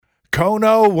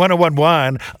Kono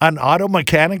 1011, an auto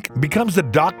mechanic, becomes a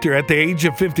doctor at the age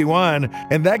of 51,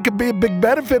 and that could be a big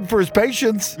benefit for his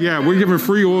patients. Yeah, we're giving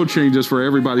free oil changes for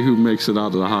everybody who makes it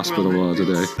out of the hospital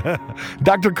today.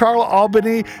 Dr. Carl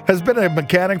Albany has been a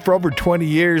mechanic for over 20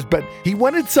 years, but he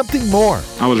wanted something more.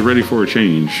 I was ready for a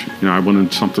change. I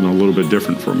wanted something a little bit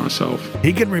different for myself.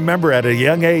 He can remember at a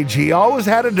young age he always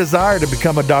had a desire to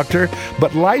become a doctor,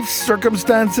 but life's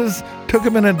circumstances took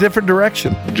him in a different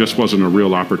direction. It just wasn't a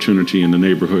real opportunity in the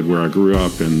neighborhood where I grew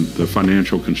up and the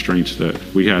financial constraints that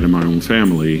we had in my own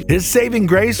family. His saving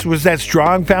grace was that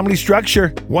strong family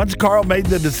structure. Once Carl made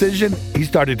the decision, he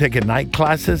started taking night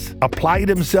classes, applied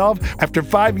himself. After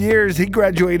 5 years, he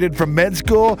graduated from med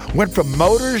school, went from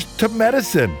motors to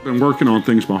medicine. I've been working on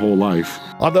things my whole life.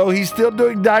 Although he's still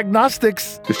doing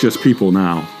diagnostics. It's just people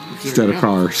now instead of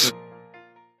cars.